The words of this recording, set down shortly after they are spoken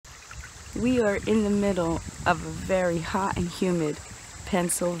We are in the middle of a very hot and humid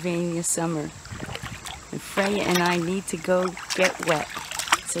Pennsylvania summer, and Freya and I need to go get wet.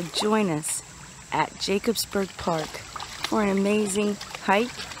 So join us at Jacobsburg Park for an amazing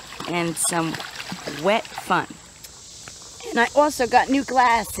hike and some wet fun. And I also got new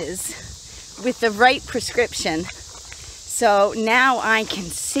glasses with the right prescription. So now I can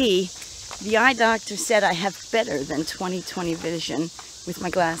see. The eye doctor said I have better than 20/20 vision with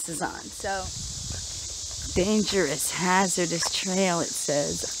my glasses on. So, dangerous, hazardous trail, it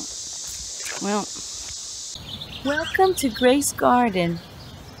says. Well, welcome to Grace Garden,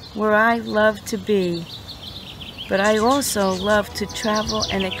 where I love to be. But I also love to travel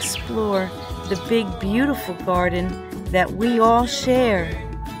and explore the big, beautiful garden that we all share.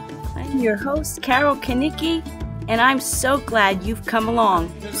 I'm your host, Carol Kanicki, and I'm so glad you've come along.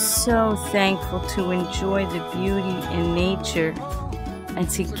 So thankful to enjoy the beauty in nature and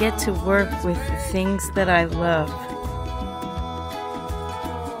to get to work with the things that I love.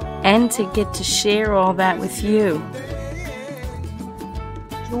 And to get to share all that with you.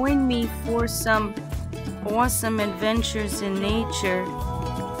 Join me for some awesome adventures in nature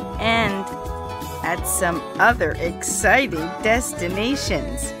and at some other exciting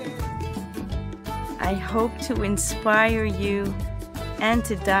destinations. I hope to inspire you and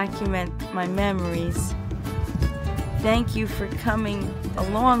to document my memories. Thank you for coming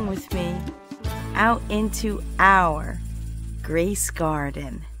along with me out into our Grace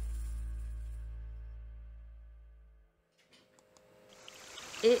Garden.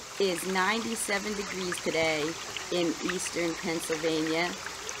 It is 97 degrees today in eastern Pennsylvania,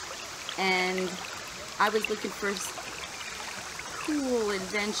 and I was looking for cool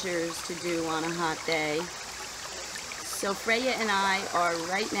adventures to do on a hot day. So Freya and I are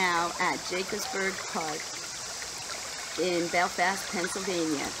right now at Jacobsburg Park in Belfast,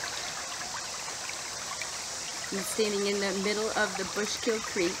 Pennsylvania. I'm standing in the middle of the Bushkill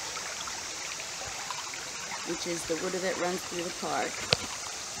Creek, which is the water that runs through the park.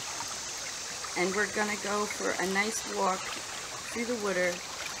 And we're gonna go for a nice walk through the water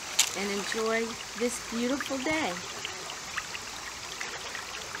and enjoy this beautiful day.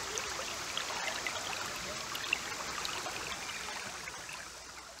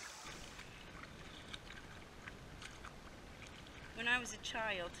 When I was a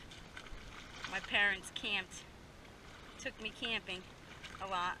child, my parents took me camping a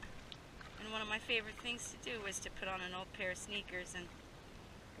lot, and one of my favorite things to do was to put on an old pair of sneakers and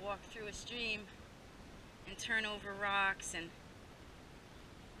walk through a stream and turn over rocks and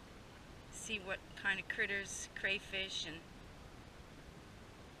see what kind of critters, crayfish and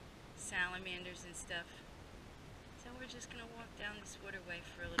salamanders and stuff. So we're just gonna walk down this waterway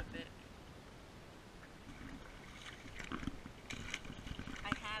for a little bit. I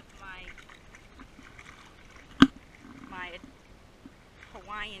have my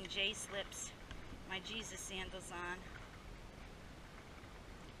Hawaiian J-slips, my Jesus sandals on.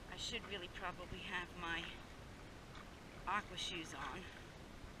 I should really probably have my aqua shoes on,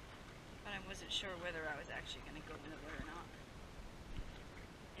 but I wasn't sure whether I was actually going to go in the water or not.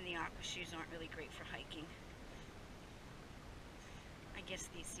 And the aqua shoes aren't really great for hiking. I guess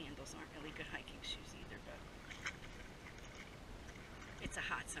these sandals aren't really good hiking shoes either, but it's a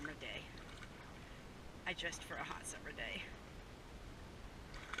hot summer day. I dressed for a hot summer day.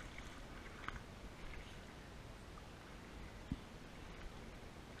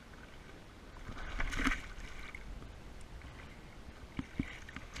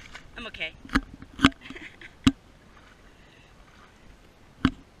 I'm okay.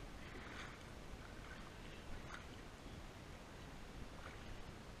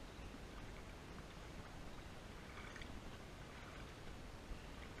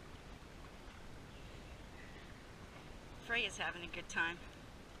 Freya's having a good time.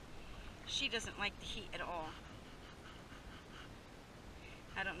 She doesn't like the heat at all.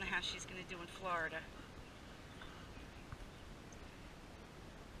 I don't know how she's going to do in Florida.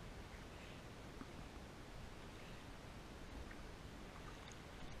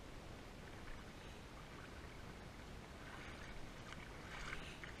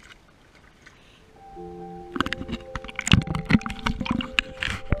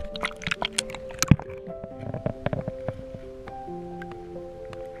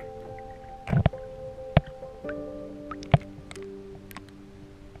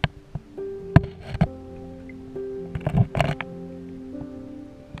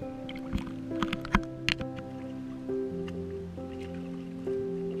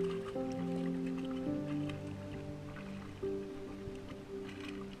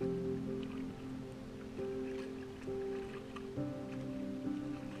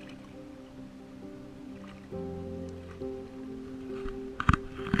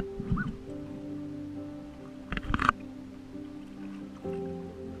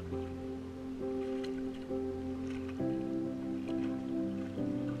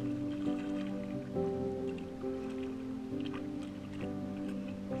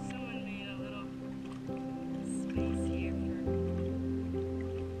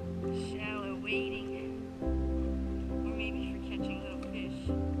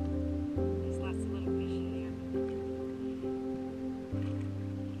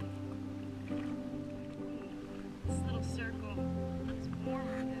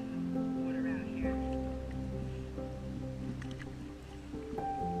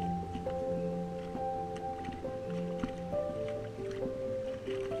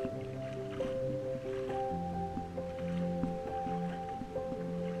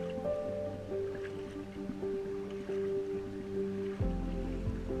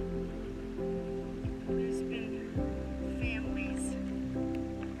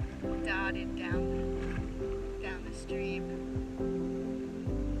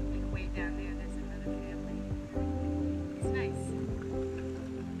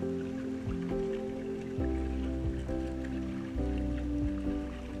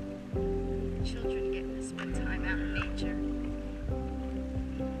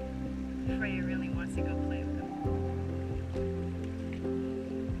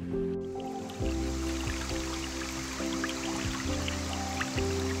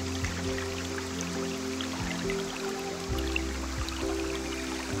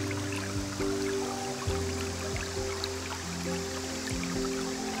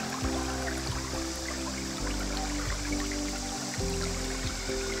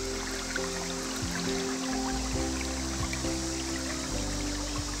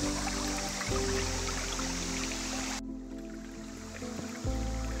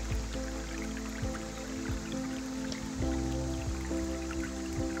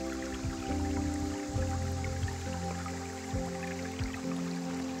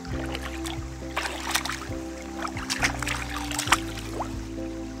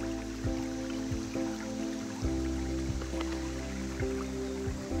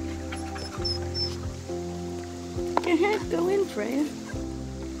 ahead, go in, Freya.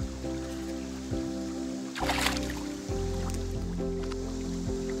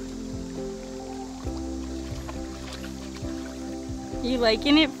 You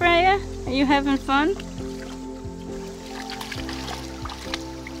liking it, Freya? Are you having fun?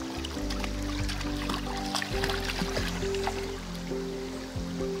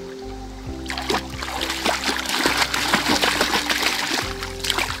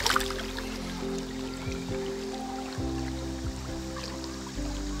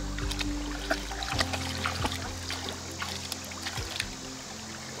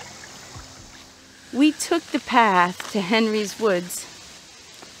 We took the path to Henry's Woods,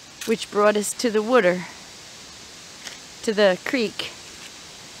 which brought us to the water, to the creek.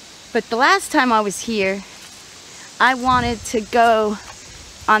 But the last time I was here, I wanted to go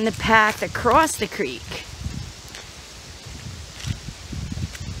on the path across the creek.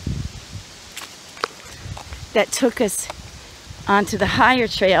 That took us onto the higher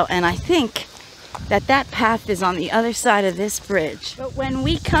trail, and I think that that path is on the other side of this bridge. But when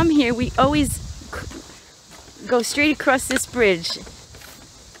we come here, we always go straight across this bridge,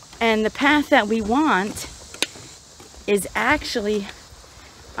 and the path that we want is actually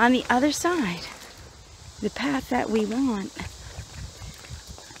on the other side. The path that we want,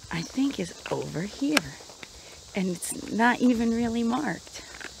 I think, is over here, and it's not even really marked.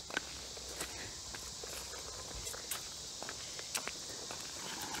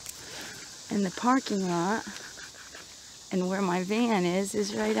 And the parking lot and where my van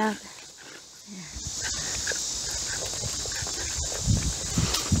is right out there.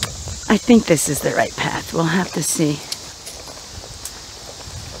 I think this is the right path. We'll have to see.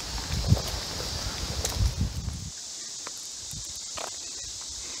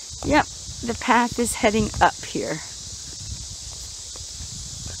 Yep, the path is heading up here.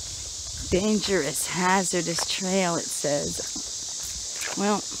 Dangerous, hazardous trail, it says.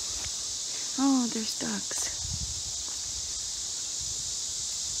 Well, oh, there's ducks.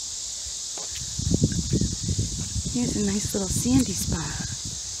 Here's a nice little sandy spot.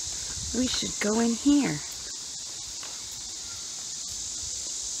 We should go in here.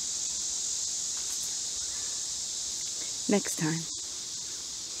 Next time.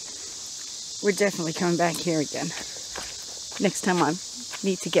 We're definitely coming back here again. Next time I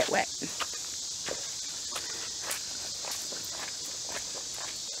need to get wet.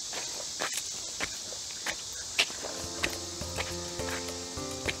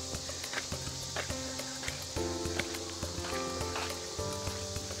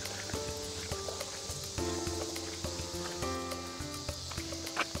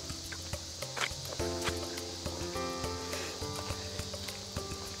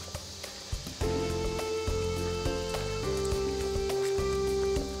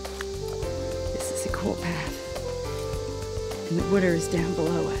 Cool path, and the water is down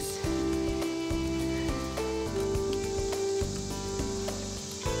below us.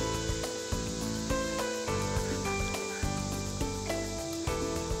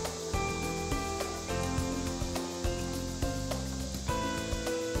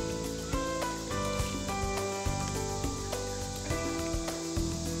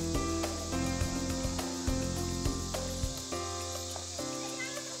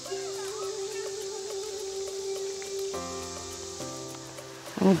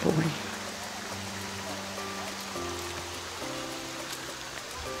 Oh boy.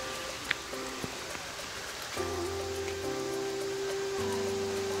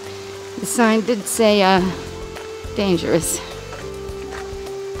 The sign did say, dangerous.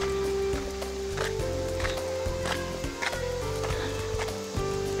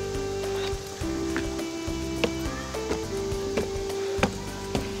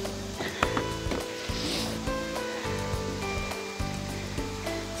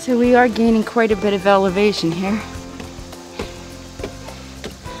 So we are gaining quite a bit of elevation here.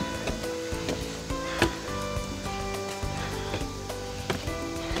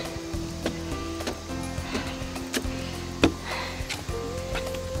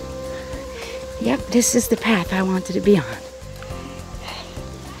 Yep, this is the path I wanted to be on.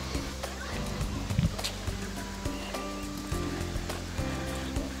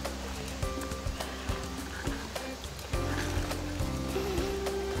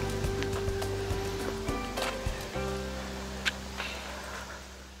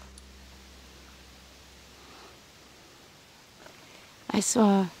 I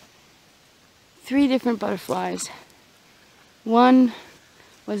saw 3 different butterflies. One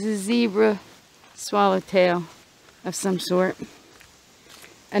was a zebra swallowtail of some sort.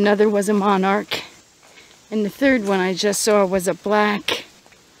 Another was a monarch. And the third one I just saw was a black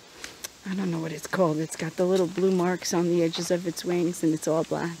I don't know what it's called. It's got the little blue marks on the edges of its wings and it's all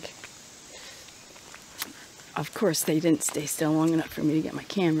black. Of course, they didn't stay still long enough for me to get my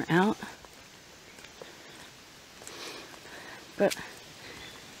camera out. But,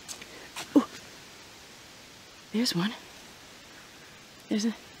 ooh, there's one.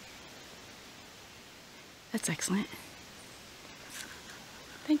 That's excellent.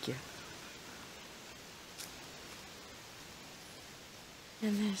 Thank you.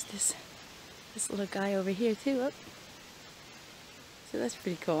 And there's this little guy over here too. Oh. So that's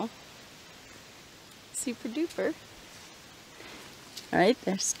pretty cool. Super duper. Alright,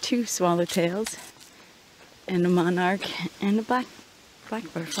 there's 2 swallowtails and a monarch and a black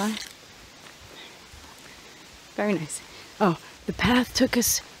butterfly. Very nice. Oh, the path took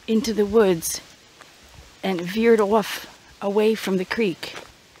us into the woods and veered off away from the creek.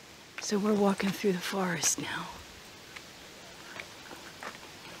 So we're walking through the forest now.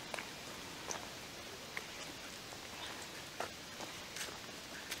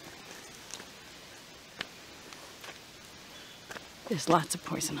 There's lots of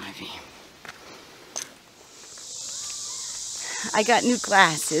poison ivy. I got new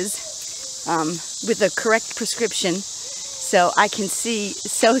glasses with the correct prescription, so I can see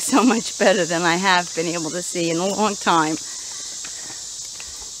so much better than I have been able to see in a long time.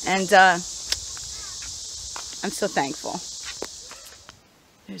 And I'm so thankful.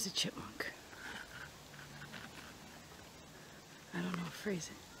 There's a chipmunk. I don't know if Freya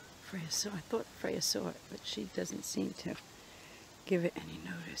saw. I thought Freya saw it, but she doesn't seem to give it any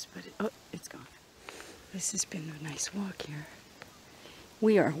notice. But it's gone. This has been a nice walk here.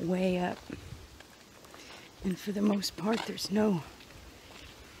 We are way up, and for the most part, there's no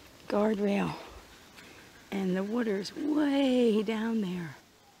guardrail, and the water's way down there.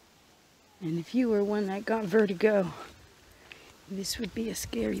 And if you were one that got vertigo, this would be a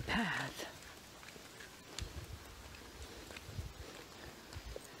scary path.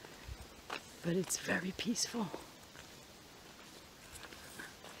 But it's very peaceful.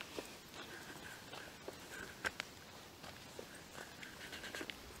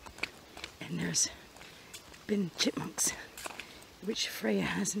 And there's been chipmunks, which Freya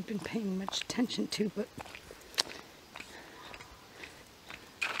hasn't been paying much attention to, but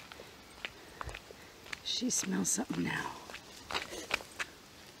she smells something now.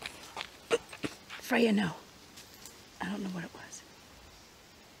 Freya, no. I don't know what it was.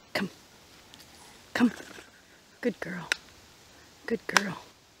 Come. Come. Good girl. Good girl.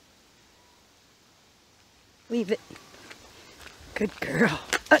 Leave it. Good girl.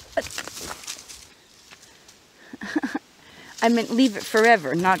 I meant leave it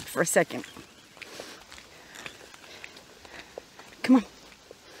forever, not for a second. Come on.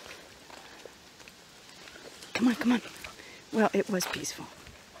 Come on, come on. Well, it was peaceful.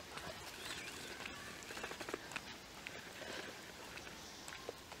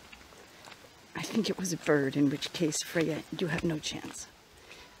 I think it was a bird, in which case, Freya, you have no chance.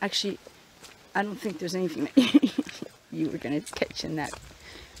 Actually, I don't think there's anything that you were going to catch in that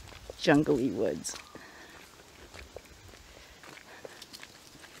jungly woods.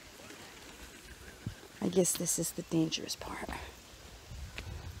 I guess this is the dangerous part.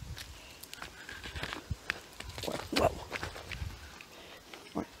 Whoa.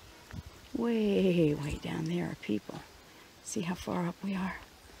 Way down there are people. See how far up we are?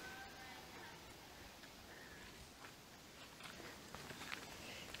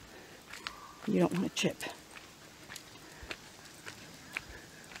 You don't want to trip.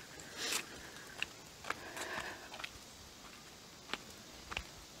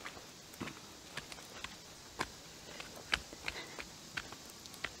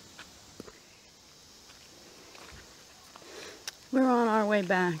 We're on our way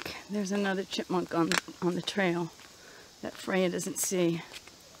back. There's another chipmunk on the trail that Freya doesn't see.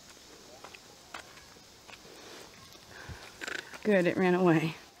 Good, it ran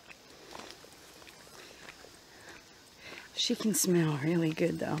away. She can smell really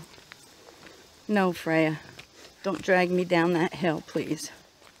good though. No, Freya, don't drag me down that hill, please.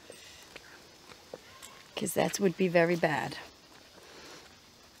 Because that would be very bad.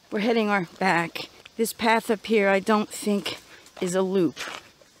 We're heading back. This path up here, I don't think is a loop.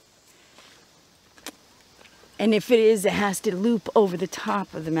 And if it is, it has to loop over the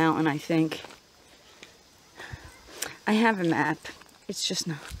top of the mountain, I think. I have a map. It's just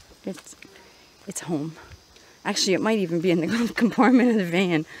not, it's home. Actually, it might even be in the compartment of the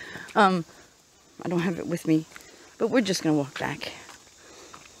van. I don't have it with me, but we're just gonna walk back.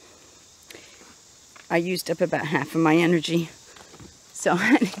 I used up about half of my energy, so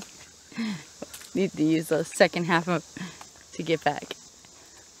I need to use the second half to get back.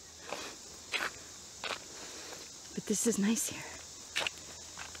 But this is nice here.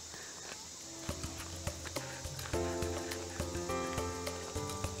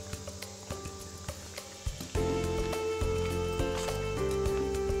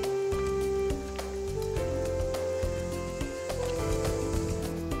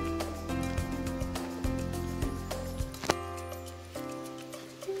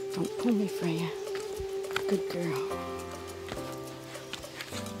 Don't pull me, Freya. Good girl.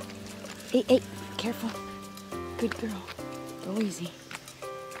 Hey, careful. Good girl. Go easy.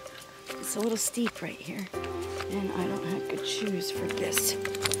 It's a little steep right here, and I don't have good shoes for this.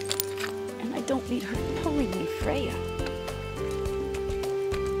 And I don't need her pulling me, Freya.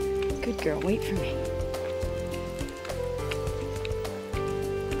 Good girl, wait for me.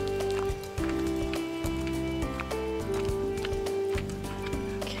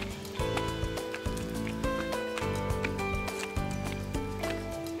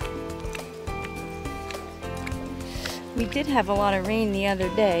 We did have a lot of rain the other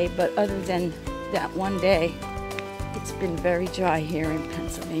day, but other than that one day, it's been very dry here in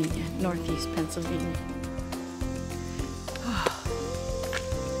Pennsylvania, northeast Pennsylvania.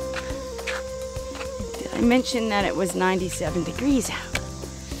 Did I mention that it was 97 degrees out?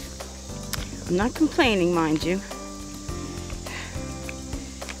 I'm not complaining, mind you.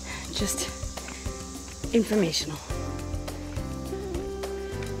 Just informational.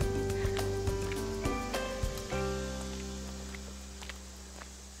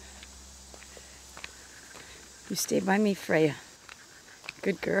 You stay by me, Freya.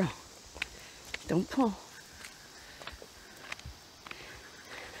 Good girl. Don't pull.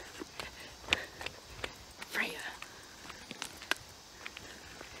 Freya.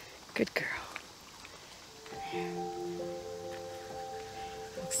 Good girl.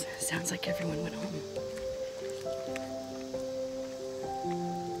 Sounds like everyone went home.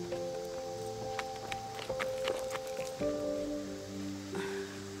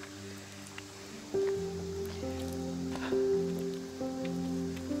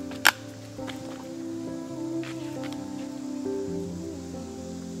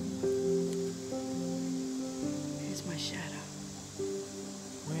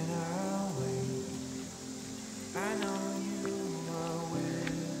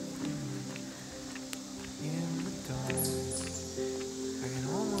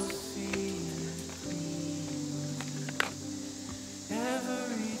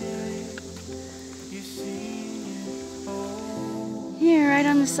 Here, right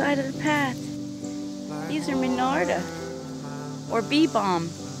on the side of the path. These are Minarda, or bee balm.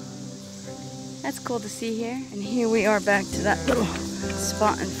 That's cool to see here. And here we are back to that little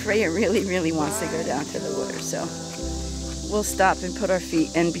spot, and Freya really wants to go down to the water, so we'll stop and put our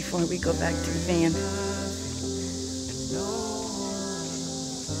feet in before we go back to the van.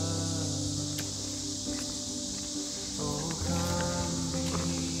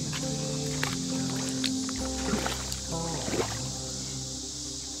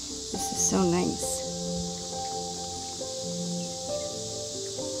 This is so nice.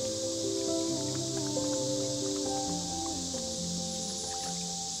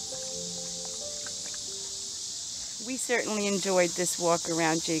 We certainly enjoyed this walk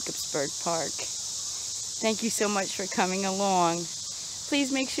around Jacobsburg Park. Thank you so much for coming along.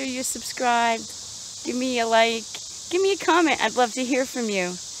 Please make sure you're subscribed. Give me a like. Give me a comment. I'd love to hear from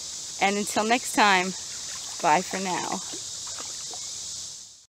you. And until next time, bye for now.